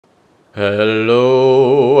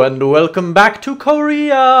Hello and welcome back to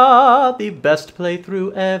Korea, the best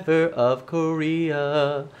playthrough ever of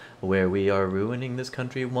Korea, where we are ruining this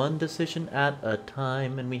country one decision at a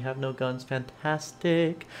time and we have no guns.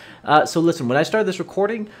 Fantastic. So listen, when I started this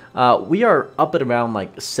recording, we are up at around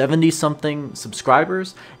like 70 something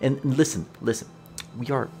subscribers, and listen,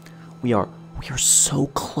 we are so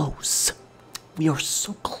close. We are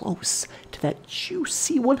so close to that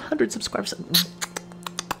juicy 100 subscribers.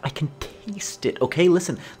 I can taste it. Okay,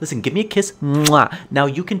 listen, give me a kiss. Mwah. Now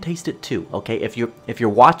you can taste it too. Okay, if you're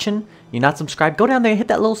watching, you're not subscribed, go down there and hit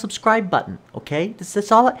that little subscribe button. Okay,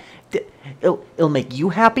 that's all. It'll make you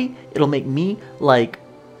happy. It'll make me like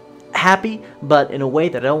happy, but in a way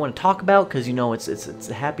that I don't want to talk about, because you know it's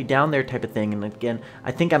a happy down there type of thing. And again,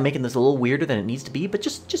 I think I'm making this a little weirder than it needs to be, but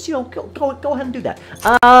just you know, go ahead and do that.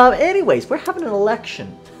 Anyways, we're having an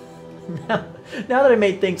election. Now that I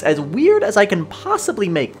made things as weird as I can possibly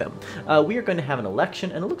make them, we are going to have an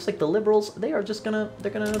election, and it looks like the liberals, they're gonna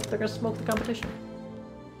smoke the competition.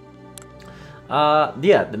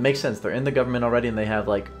 Yeah, that makes sense. They're in the government already, and they have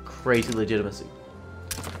like crazy legitimacy.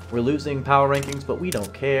 We're losing power rankings, but we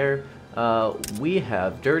don't care. We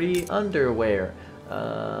have dirty underwear.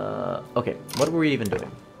 Okay, what were we even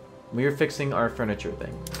doing? We are fixing our furniture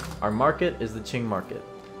thing. Our market is the Qing market.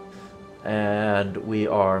 And we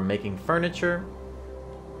are making furniture.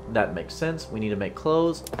 That makes sense. We need to make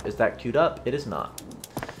clothes. Is that queued up? It is not.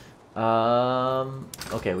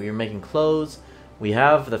 Okay, we are making clothes. We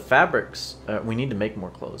have the fabrics. We need to make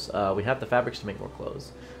more clothes. We have the fabrics to make more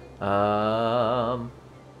clothes. I'd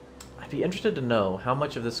be interested to know how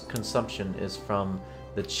much of this consumption is from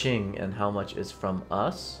the Qing and how much is from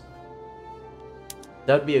us.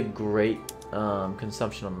 That would be a great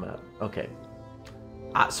consumption on the map. Okay.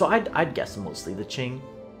 So I'd guess mostly the Qing.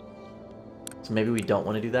 So maybe we don't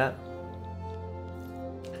want to do that.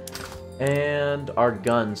 And our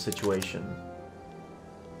gun situation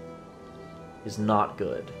is not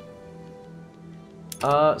good.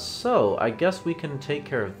 So I guess we can take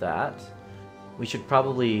care of that. We should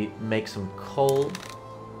probably make some coal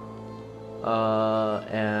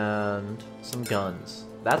and some guns.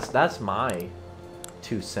 That's my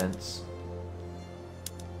 2 cents.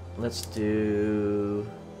 Let's do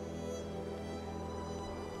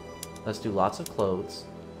lots of clothes.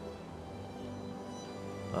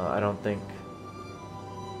 I don't think.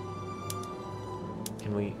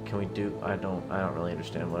 Can we do? I don't really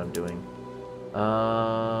understand what I'm doing.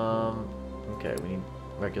 Okay, we need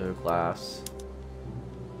regular glass.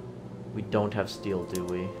 We don't have steel, do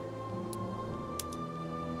we?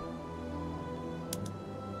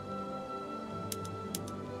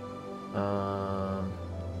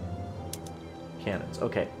 Cannons.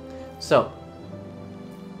 Okay, so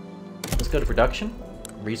let's go to production.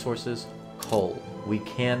 Resources, coal. We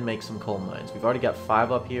can make some coal mines. We've already got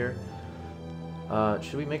 5 up here.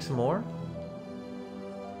 Should we make some more?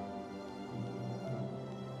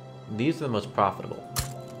 These are the most profitable.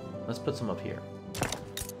 Let's put some up here.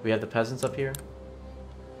 We have the peasants up here.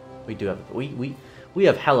 We do have we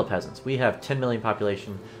have hella peasants. We have 10 million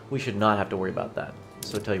population. We should not have to worry about that.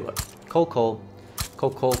 So tell you what, coal.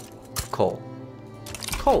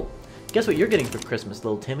 Guess what you're getting for Christmas,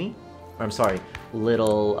 little Timmy? Or I'm sorry,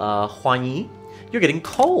 little Huan Yi. You're getting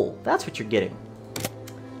coal. That's what you're getting.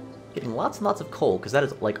 Getting lots and lots of coal, because that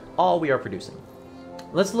is like all we are producing.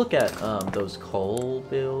 Let's look at those coal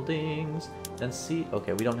buildings and see.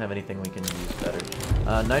 Okay, we don't have anything we can use better.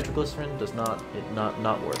 Nitroglycerin does not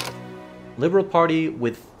work. Liberal Party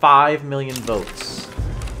with 5 million votes.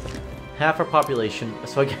 Half our population.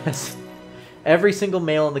 So I guess every single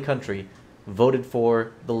male in the country voted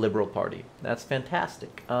for the Liberal Party. That's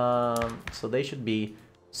fantastic. So they should be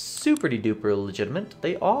super duper legitimate.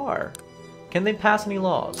 They are. Can they pass any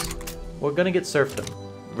laws? We're gonna get serfdom.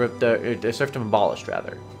 Serfdom abolished,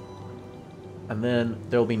 rather. And then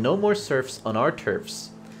there will be no more serfs on our turfs.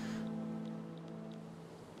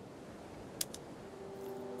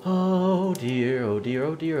 Oh dear, oh dear,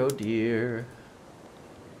 oh dear, oh dear.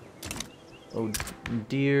 Oh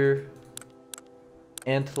dear.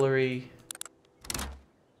 Antillery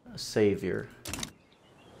savior.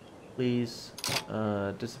 Please.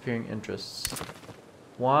 Disappearing interests.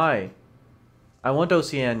 Why? I want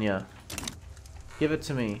Oceania. Give it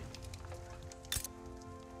to me.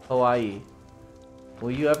 Hawaii.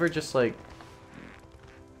 Will you ever just like...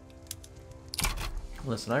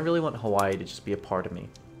 Listen, I really want Hawaii to just be a part of me.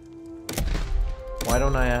 Why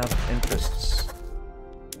don't I have interests?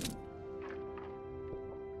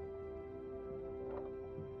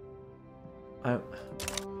 Am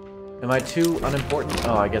I too unimportant?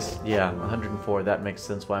 Oh, I guess, yeah, 104. That makes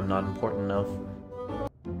sense why I'm not important enough.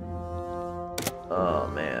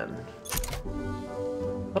 Oh, man.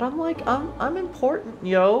 But I'm like, I'm important,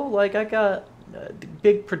 yo. Like, I got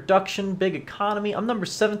big production, big economy. I'm number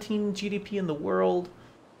 17 GDP in the world.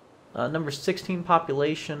 Number 16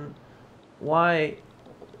 population. Why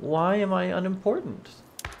am I unimportant?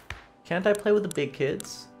 Can't I play with the big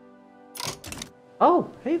kids? Oh,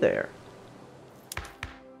 hey there.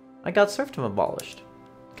 I got serfdom abolished.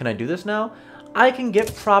 Can I do this now? I can get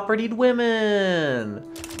propertied women!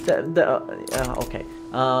 Okay.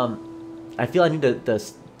 I feel I need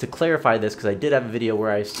to clarify this because I did have a video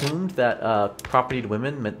where I assumed that propertied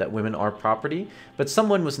women meant that women are property, but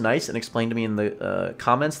someone was nice and explained to me in the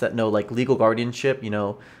comments that no, like legal guardianship, you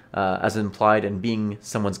know, as implied in being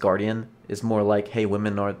someone's guardian is more like, hey,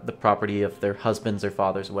 women are the property of their husbands or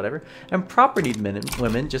fathers or whatever, and propertied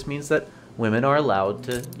women just means that women are allowed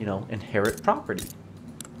to, you know, inherit property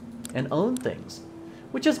and own things,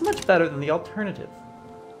 which is much better than the alternative.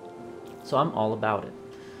 So I'm all about it.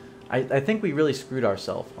 I think we really screwed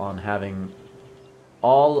ourselves on having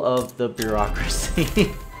all of the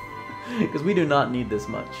bureaucracy because we do not need this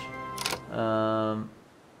much.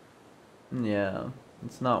 Yeah,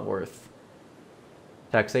 it's not worth.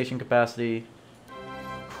 Taxation capacity,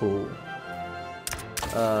 cool.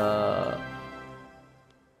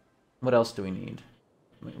 What else do we need?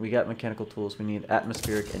 We got mechanical tools. We need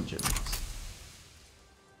atmospheric engines.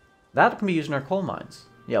 That can be used in our coal mines.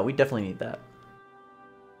 Yeah, we definitely need that.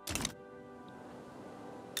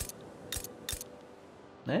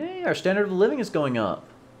 Hey, our standard of living is going up.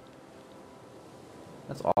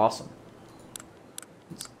 That's awesome.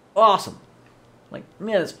 It's awesome. Like,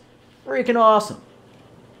 man, it's freaking awesome.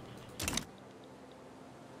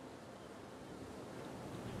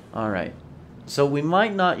 Alright. So we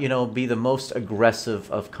might not, you know, be the most aggressive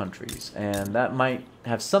of countries. And that might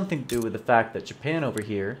have something to do with the fact that Japan over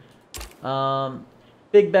here,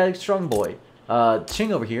 big bad strong boy.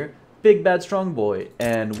 Qing over here, big bad strong boy.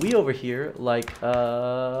 And we over here, like,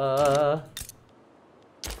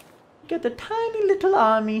 get the tiny little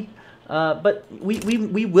army. But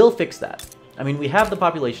we will fix that. I mean, we have the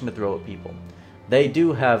population to throw at people. They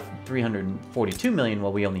do have 342 million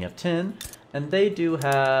while we only have 10. And they do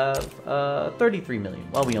have 33 million,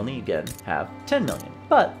 while we only, again, have 10 million.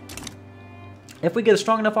 But if we get a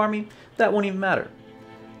strong enough army, that won't even matter.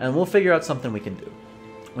 And we'll figure out something we can do.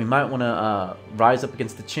 We might want to rise up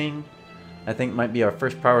against the Qing. I think might be our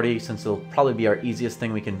first priority, since it'll probably be our easiest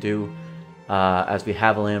thing we can do, as we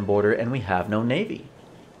have a land border and we have no navy.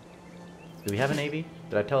 Do we have a navy?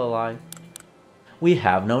 Did I tell a lie? We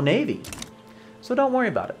have no navy. So don't worry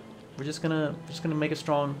about it. We're just gonna make a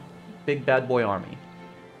strong, big bad boy army.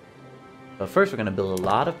 But first we're gonna build a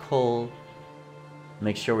lot of coal.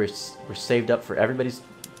 Make sure we're saved up for everybody's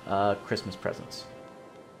Christmas presents.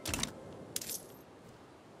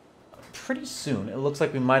 Pretty soon, it looks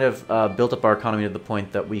like we might have built up our economy to the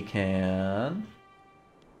point that we can...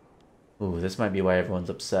 Ooh, this might be why everyone's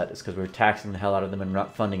upset. It's because we're taxing the hell out of them and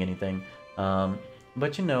not funding anything.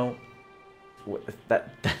 But you know,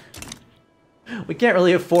 we can't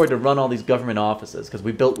really afford to run all these government offices because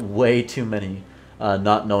we built way too many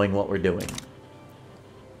not knowing what we're doing.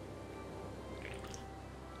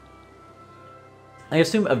 I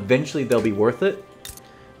assume eventually they'll be worth it,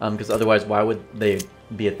 because otherwise why would they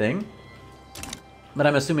be a thing? But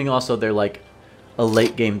I'm assuming also they're like a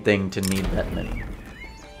late game thing to need that many.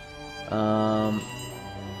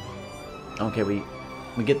 Okay,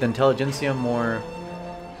 we get the intelligentsia more.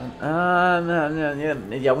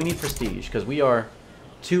 Yeah, we need prestige because we are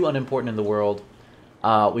too unimportant in the world.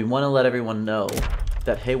 We want to let everyone know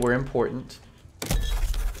that, hey, we're important,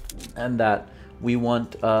 and that we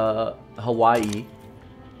want Hawaii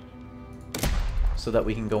so that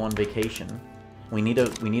we can go on vacation. We need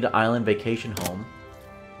an island vacation home,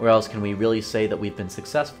 or else can we really say that we've been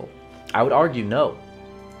successful? I would argue no.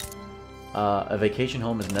 A vacation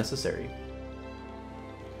home is necessary.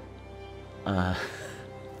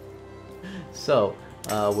 So,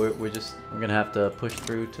 we're gonna have to push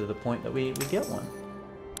through to the point that we get one.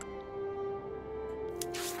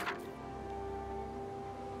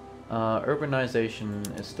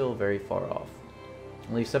 Urbanization is still very far off.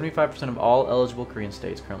 At least 75% of all eligible Korean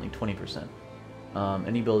states, currently 20%.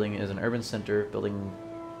 Any building is an urban center, building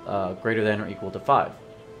greater than or equal to 5.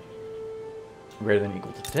 Greater than or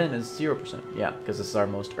equal to 10 is 0%. Yeah, because this is our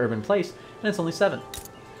most urban place, and it's only 7.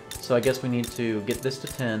 So I guess we need to get this to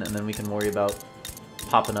 10, and then we can worry about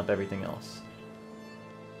popping up everything else.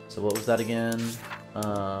 So what was that again?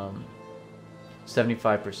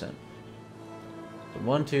 75%. So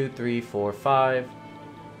 1, 2, 3, 4, 5.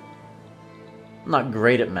 I'm not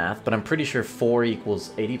great at math, but I'm pretty sure 4 equals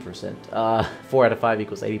 80%. 4 out of 5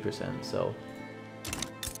 equals 80%, so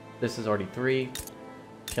This is already 3.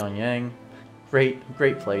 Pyongyang. Great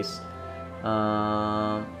place.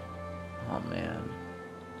 Oh man.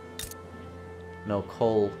 No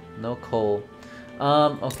coal. No coal.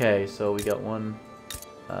 Okay, so we got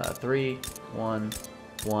 3, 1,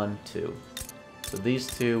 1, 2. So these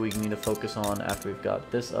two we need to focus on after we've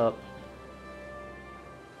got this up.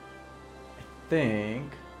 I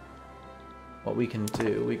think what we can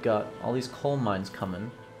do, we got all these coal mines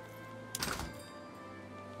coming.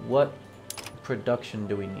 What production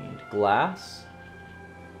do we need? Glass?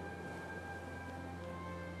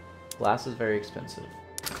 Glass is very expensive.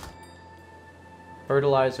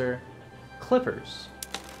 Fertilizer. Clippers.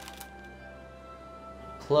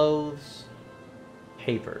 Clothes.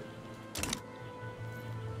 Paper.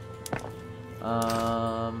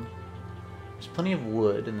 There's plenty of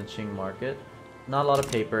wood in the Qing market. Not a lot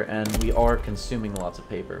of paper, and we are consuming lots of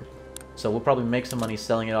paper. So we'll probably make some money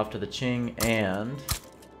selling it off to the Qing, and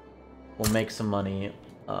we'll make some money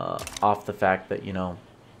off the fact that, you know,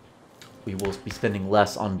 we will be spending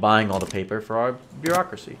less on buying all the paper for our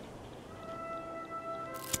bureaucracy.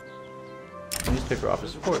 Newspaper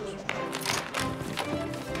office, of course.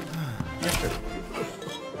 Yeah, sure.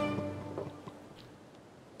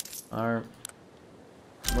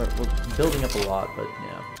 We're building up a lot, but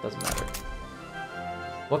yeah, doesn't matter.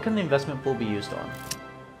 What can the investment pool be used on?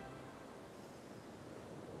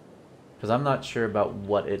 Because I'm not sure about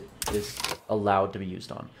what it is allowed to be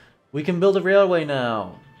used on. We can build a railway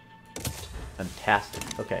now!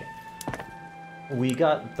 Fantastic. Okay. We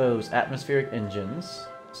got those atmospheric engines.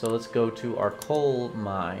 So let's go to our coal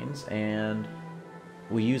mines, and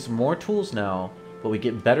we use more tools now, but we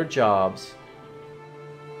get better jobs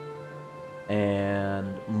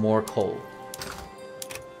and more coal.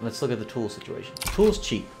 Let's look at the tool situation. Tools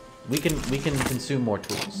cheap. We can consume more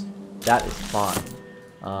tools. That is fine.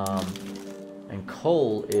 And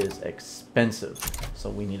coal is expensive, so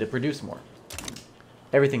we need to produce more.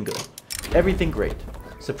 Everything good. Everything great.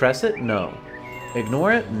 Suppress it? No.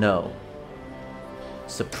 Ignore it? No.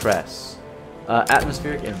 Suppress.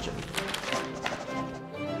 Atmospheric engine.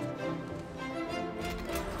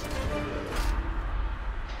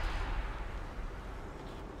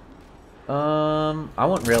 I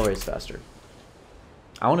want railways faster.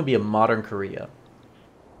 I want to be a modern Korea.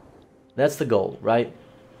 That's the goal, right?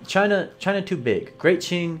 China too big. Great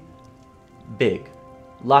Qing, big.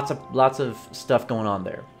 Lots of stuff going on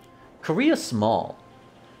there. Korea small.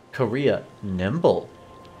 Korea nimble.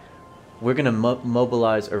 We're gonna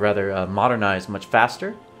mobilize, or rather modernize much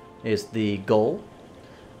faster, is the goal,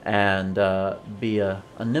 and be a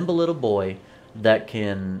nimble little boy that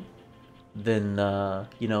can then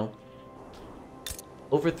you know,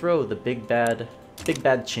 overthrow the big bad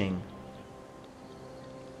Qing.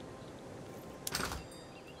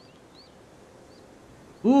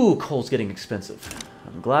 Ooh, coal's getting expensive.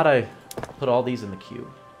 I'm glad I put all these in the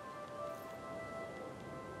queue.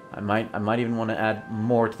 I might even want to add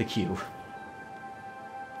more to the queue.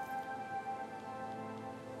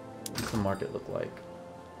 What's the market look like?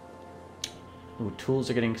 Ooh, tools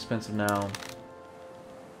are getting expensive now.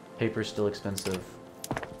 Paper's still expensive.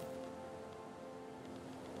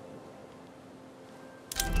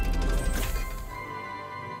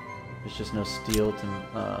 There's just no steel to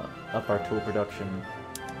up our tool production.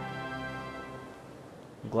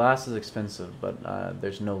 Glass is expensive, but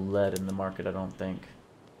there's no lead in the market, I don't think.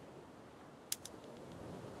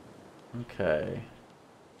 Okay.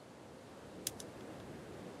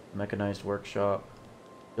 Mechanized workshop.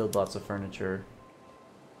 Build lots of furniture.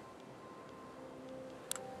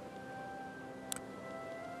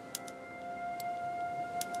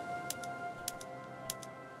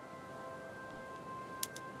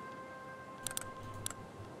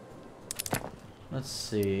 Let's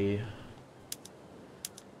see.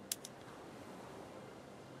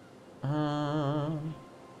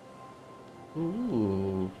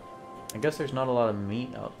 Ooh. I guess there's not a lot of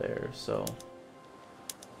meat out there, so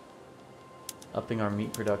upping our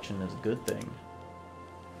meat production is a good thing.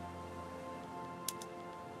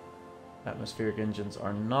 Atmospheric engines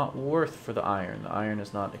are not worth for the iron. The iron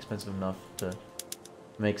is not expensive enough to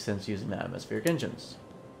make sense using the atmospheric engines.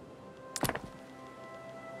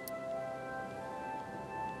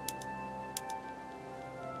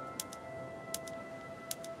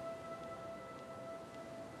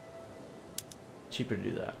 Cheaper to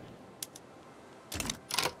do that.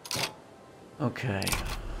 Okay.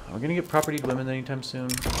 Are we gonna get propertied women anytime soon?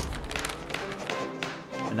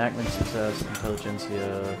 Enactment success,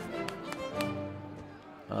 intelligentsia.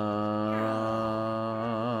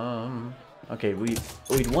 Okay, we'd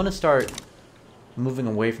want to start moving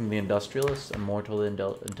away from the industrialists and more to the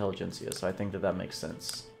intelligentsia, so I think that makes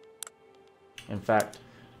sense. In fact,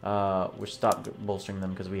 we're stopped bolstering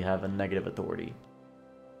them because we have a negative authority.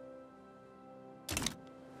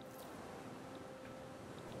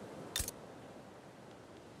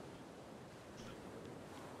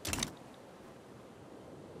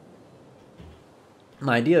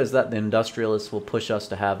 My idea is that the industrialists will push us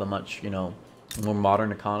to have a much, more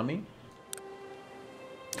modern economy.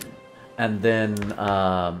 And then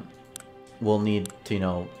we'll need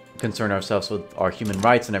to, concern ourselves with our human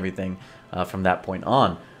rights and everything from that point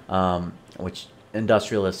on, which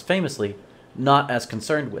industrialists famously not as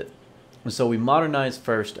concerned with. So we modernize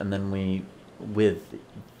first, and then we, with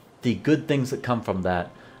the good things that come from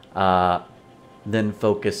that, then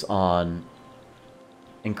focus on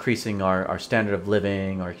increasing our standard of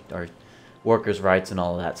living, our workers' rights, and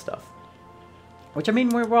all of that stuff. Which, I mean,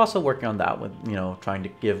 we're also working on that with, trying to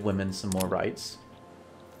give women some more rights.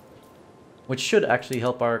 Which should actually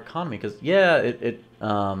help our economy, because, yeah, it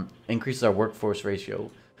increases our workforce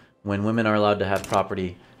ratio. When women are allowed to have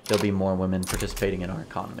property, there'll be more women participating in our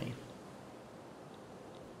economy.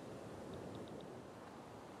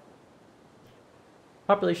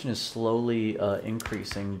 Population is slowly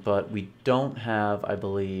increasing, but we don't have, I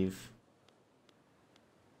believe...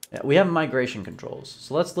 Yeah, we have migration controls.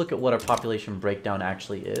 So let's look at what our population breakdown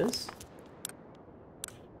actually is.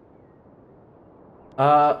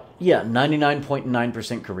 Yeah,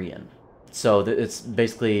 99.9% Korean. So it's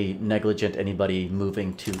basically negligent anybody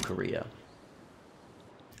moving to Korea.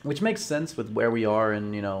 Which makes sense with where we are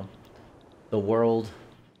in, the world.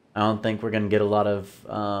 I don't think we're going to get a lot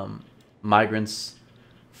of migrants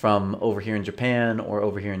from over here in Japan or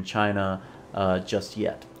over here in China just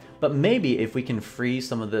yet. But maybe if we can free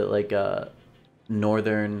some of the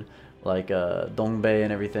northern, Dongbei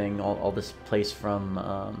and everything, all this place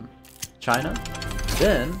from China,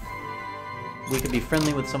 then we could be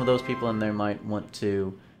friendly with some of those people and they might want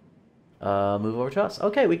to move over to us.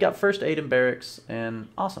 Okay, we got first aid and barracks, and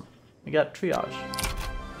awesome. We got triage.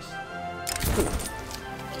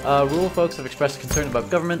 Cool. Rural folks have expressed concern about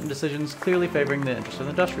government decisions clearly favoring the interests of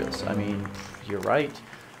the industrialists. I mean, you're right,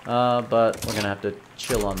 but we're gonna have to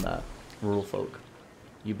chill on that. Rural folk,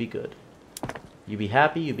 you be good. You be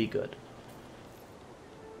happy, you be good.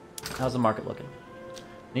 How's the market looking?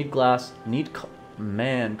 Need glass, need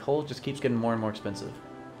man, coal just keeps getting more and more expensive.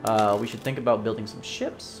 We should think about building some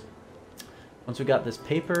ships. Once we got this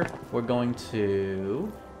paper, we're going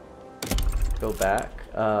to go back.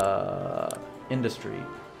 Industry,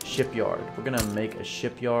 shipyard. We're gonna make a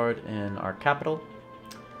shipyard in our capital.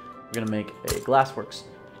 We're gonna make a glassworks,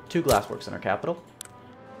 2 glassworks in our capital.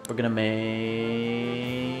 We're gonna make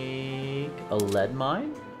a lead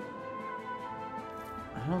mine.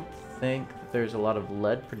 I don't think there's a lot of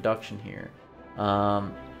lead production here.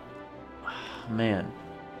 Man,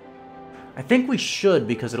 I think we should,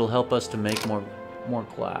 because it'll help us to make more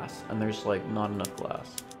glass, and there's not enough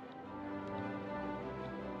glass.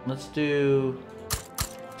 Let's do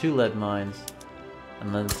 2 lead mines,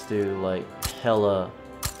 and let's do hella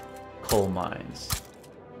coal mines.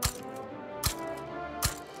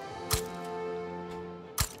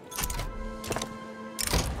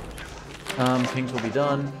 Things will be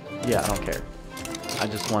done. Yeah, I don't care. I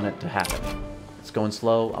just want it to happen. It's going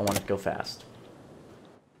slow. I want it to go fast.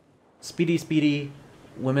 Speedy, speedy.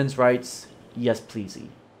 Women's rights. Yes, pleasey.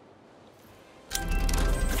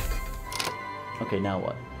 Okay, now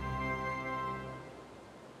what?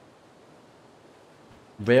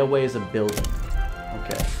 Railway is a building.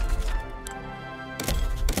 Okay.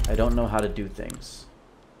 I don't know how to do things.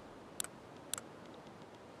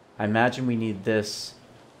 I imagine we need this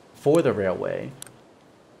for the railway.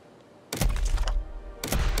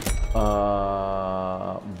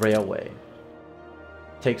 Railway.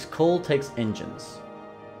 Takes coal, takes engines.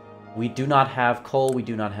 We do not have coal, we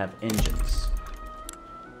do not have engines.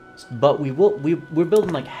 But we're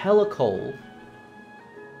building hella coal.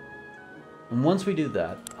 And once we do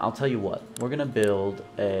that, I'll tell you what, we're gonna build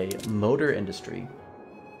a motor industry.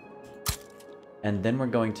 And then we're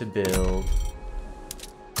going to build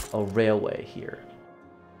a railway here.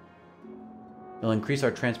 It'll increase our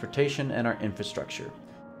transportation and our infrastructure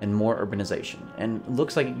and more urbanization. And it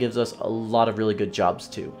looks like it gives us a lot of really good jobs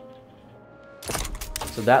too.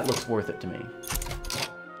 So that looks worth it to me.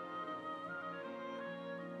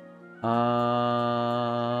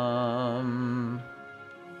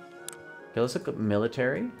 Okay, let's look at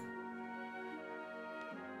military.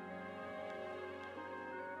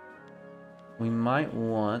 We might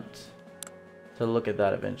want to look at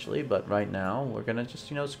that eventually, but right now we're gonna just,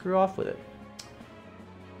 screw off with it.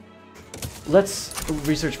 Let's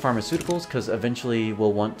research pharmaceuticals, because eventually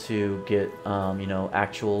we'll want to get,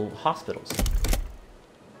 actual hospitals.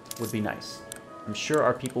 Would be nice. I'm sure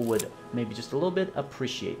our people would maybe just a little bit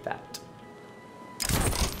appreciate that.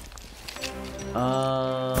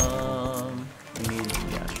 We need,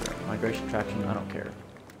 yeah, sure. Migration traction, I don't care.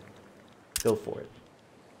 Go for it.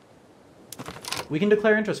 We can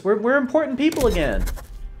declare interest. We're important people again.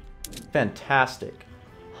 Fantastic.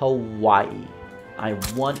 Hawaii. I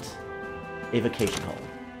want a vacation home.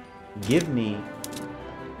 Give me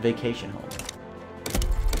vacation home.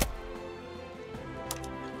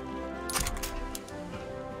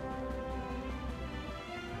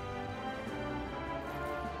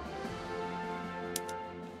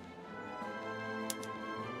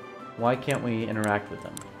 Why can't we interact with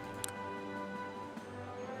them?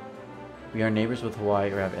 We are neighbors with Hawaii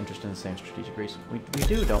or have interest in the same strategic reason. We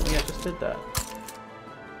do, don't we? I just did that.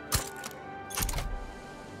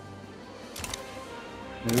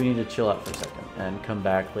 Maybe we need to chill out for a second and come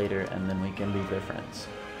back later and then we can be their friends.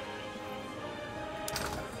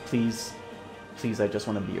 Please, please, I just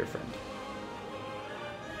want to be your friend.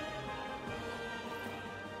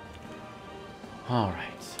 Alright.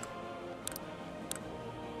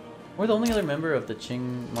 We're the only other member of the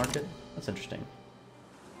Qing market? That's interesting.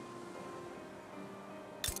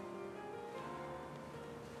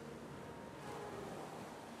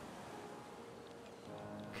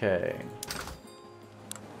 Okay.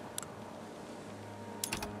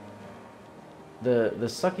 The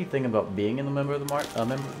sucky thing about being in the member of the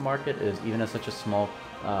market is even as such a small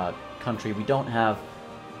country, we don't have,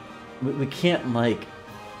 we can't like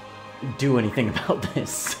do anything about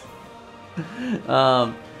this.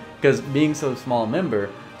 Because being so small a member,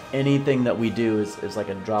 anything that we do is like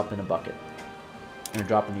a drop in a bucket, and a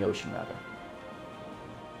drop in the ocean rather.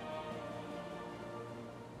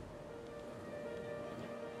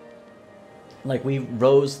 Like we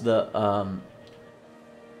rose the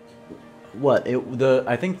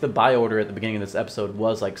I think the buy order at the beginning of this episode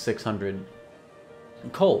was like 600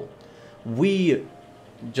 coal. We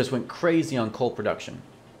just went crazy on coal production,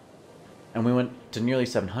 and we went to nearly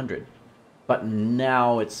 700. But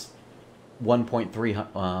now it's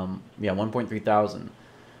 1.3 thousand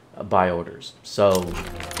buy orders. So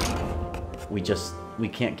we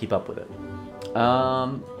can't keep up with it.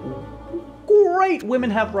 Great, women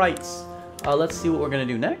have rights. Let's see what we're gonna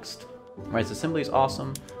do next. Rights Assembly is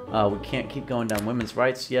awesome. We can't keep going down women's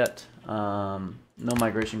rights yet. No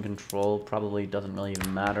migration control probably doesn't really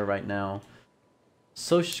even matter right now.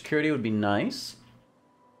 Social Security would be nice.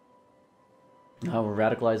 We'll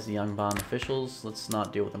radicalize the Yangban officials. Let's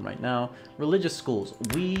not deal with them right now. Religious schools.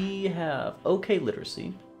 We have okay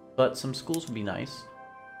literacy, but some schools would be nice.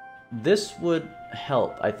 This would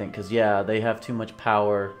help, I think, because, yeah, they have too much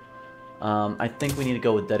power. I think we need to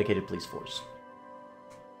go with dedicated police force.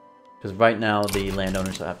 Because right now, the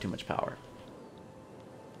landowners have too much power.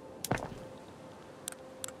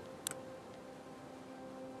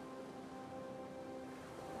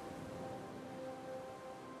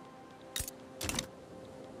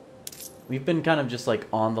 We've been kind of just like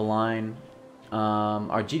on the line.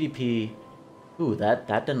 Our GDP, ooh, that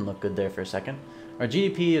didn't look good there for a second. Our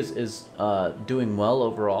GDP is doing well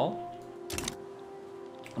overall,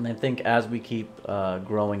 and I think as we keep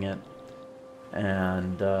growing it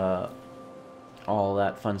and all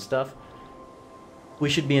that fun stuff, we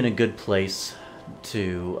should be in a good place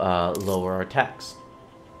to lower our tax.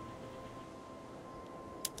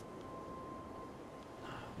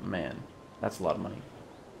 Man, that's a lot of money.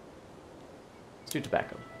 Let's do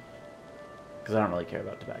tobacco, because I don't really care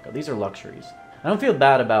about tobacco. These are luxuries. I don't feel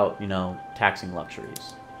bad about, you know, taxing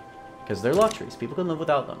luxuries, because they're luxuries. People can live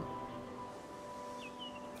without them.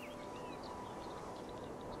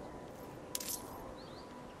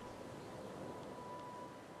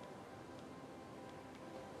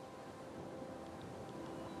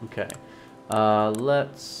 Okay,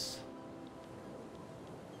 let's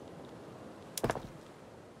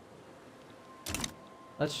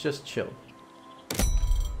just chill.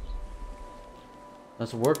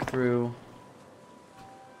 Let's work through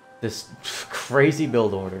this crazy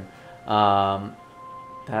build order.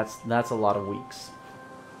 That's a lot of weeks.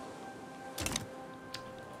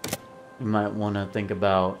 We might want to think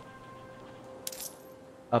about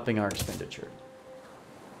upping our expenditure.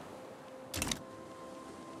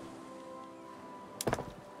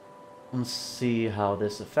 Let's see how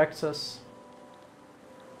this affects us.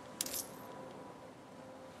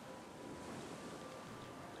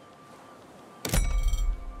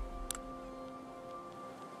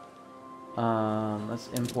 Let's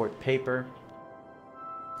import paper.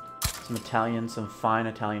 Some fine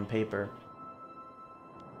Italian paper.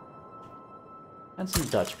 And some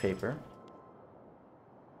Dutch paper.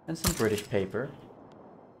 And some British paper.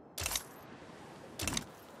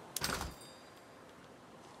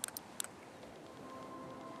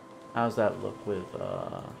 How's that look with,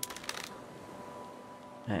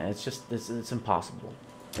 it's just, it's impossible.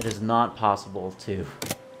 It is not possible to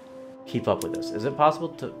keep up with this. Is it possible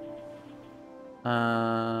to,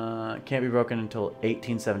 can't be broken until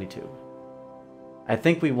 1872. I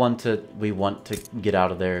think we want to get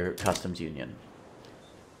out of their customs union.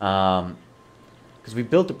 Because we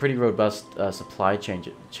built a pretty robust supply chain,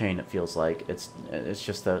 it feels like. It's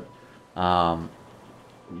just that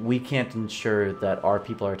we can't ensure that our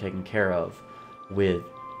people are taken care of with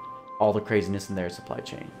all the craziness in their supply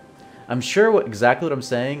chain. I'm sure exactly what I'm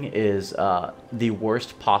saying is the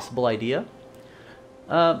worst possible idea.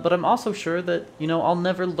 But I'm also sure that, you know, I'll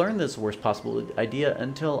never learn this worst possible idea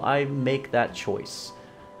until I make that choice.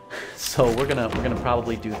 So we're gonna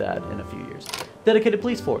probably do that in a few years. Dedicated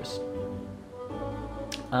police force.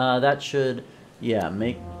 That should, yeah,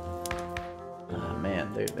 make.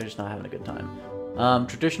 Man, they're just not having a good time.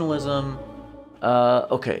 Traditionalism.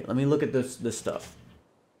 Okay, let me look at this stuff.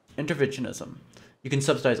 Interventionism. You can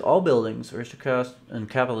subsidize all buildings, aristocrats and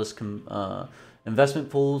capitalist investment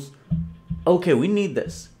pools. Okay, we need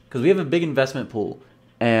this because we have a big investment pool,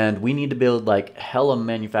 and we need to build like hella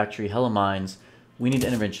manufacturing, hella mines. We need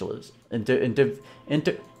interventionalism,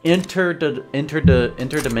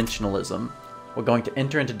 interdimensionalism. We're going to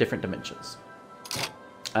enter into different dimensions.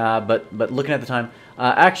 But looking at the time,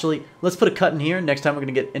 actually, let's put a cut in here. Next time we're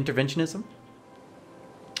going to get interventionism,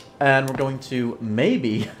 and we're going to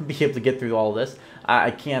maybe be able to get through all of this. I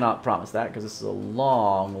cannot promise that because this is a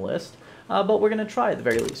long list. But we're going to try at the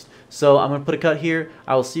very least. So I'm going to put a cut here.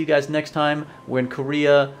 I will see you guys next time. We're in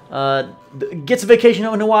Korea. Gets a vacation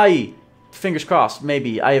out in Hawaii. Fingers crossed,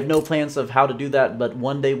 maybe. I have no plans of how to do that, but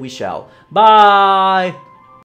one day we shall. Bye!